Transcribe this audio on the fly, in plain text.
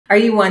Are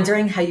you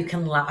wondering how you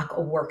can lock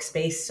a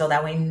workspace so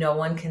that way no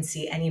one can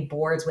see any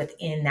boards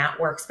within that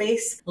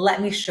workspace?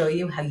 Let me show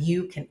you how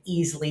you can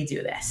easily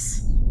do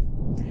this.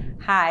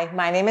 Hi,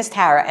 my name is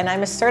Tara, and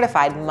I'm a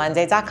certified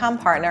Monday.com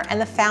partner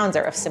and the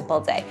founder of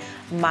Simpleday.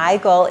 My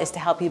goal is to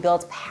help you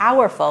build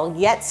powerful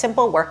yet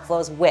simple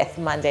workflows with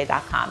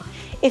Monday.com.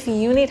 If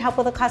you need help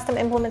with a custom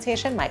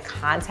implementation, my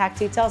contact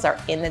details are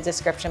in the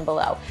description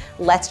below.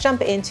 Let's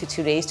jump into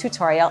today's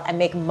tutorial and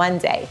make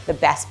Monday the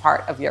best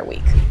part of your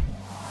week.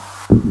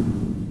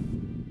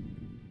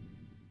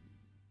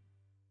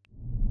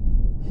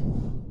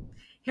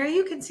 Here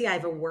you can see I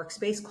have a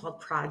workspace called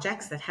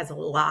Projects that has a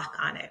lock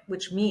on it,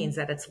 which means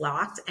that it's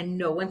locked and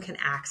no one can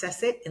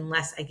access it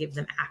unless I give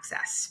them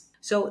access.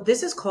 So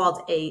this is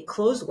called a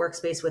closed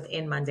workspace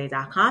within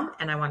Monday.com,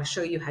 and I want to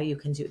show you how you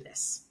can do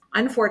this.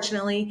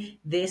 Unfortunately,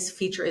 this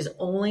feature is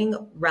only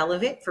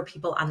relevant for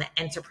people on the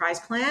enterprise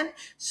plan,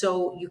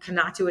 so you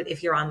cannot do it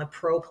if you're on the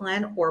pro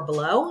plan or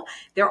below.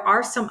 There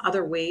are some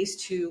other ways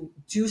to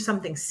do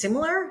something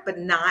similar, but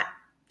not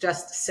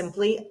just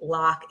simply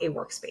lock a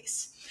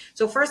workspace.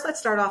 So first, let's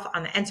start off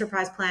on the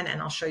enterprise plan,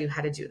 and I'll show you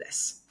how to do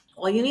this.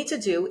 All you need to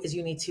do is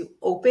you need to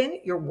open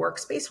your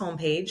workspace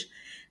homepage,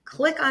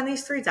 click on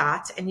these three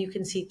dots, and you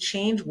can see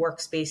change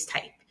workspace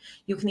type.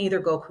 You can either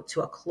go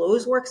to a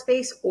closed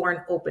workspace or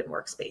an open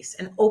workspace.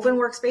 An open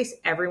workspace,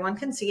 everyone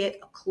can see it.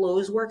 A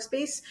closed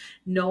workspace,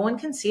 no one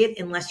can see it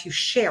unless you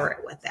share it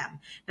with them.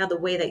 Now, the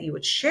way that you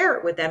would share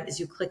it with them is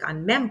you click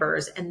on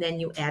members and then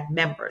you add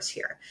members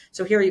here.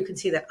 So here you can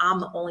see that I'm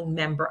the only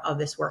member of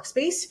this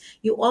workspace.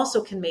 You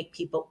also can make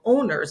people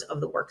owners of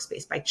the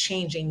workspace by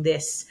changing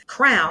this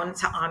crown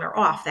to on or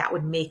off. That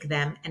would make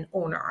them an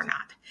owner or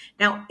not.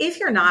 Now, if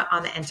you're not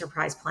on the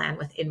enterprise plan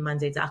within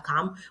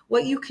Monday.com,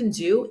 what you can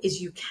do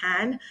is you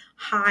can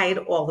hide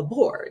all the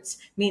boards,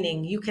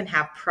 meaning you can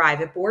have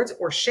private boards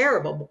or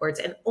shareable boards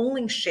and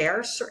only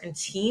share certain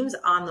teams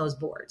on those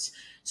boards.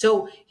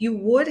 So you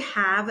would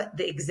have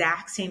the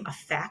exact same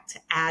effect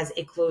as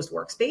a closed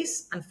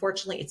workspace.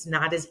 Unfortunately, it's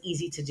not as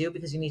easy to do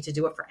because you need to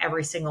do it for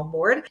every single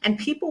board, and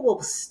people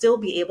will still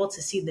be able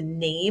to see the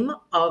name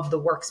of the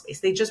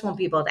workspace. They just won't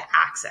be able to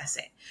access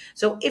it.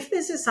 So if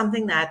this is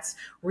something that's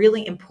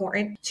really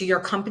important to your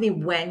company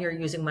when you're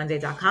using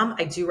Monday.com,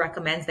 I do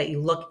recommend that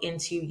you look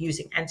into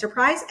using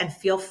Enterprise, and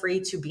feel free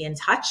to be in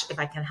touch if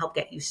I can help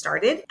get you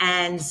started.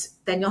 And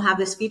then you'll have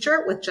this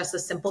feature with just a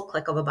simple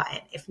click of a button.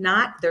 If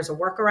not, there's a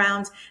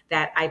workaround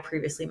that I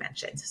previously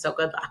mentioned. So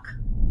good luck.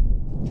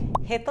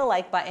 Hit the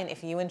like button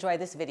if you enjoyed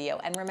this video,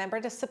 and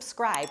remember to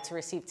subscribe to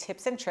receive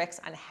tips and tricks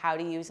on how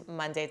to use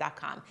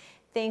Monday.com.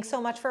 Thanks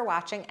so much for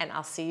watching, and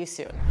I'll see you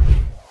soon.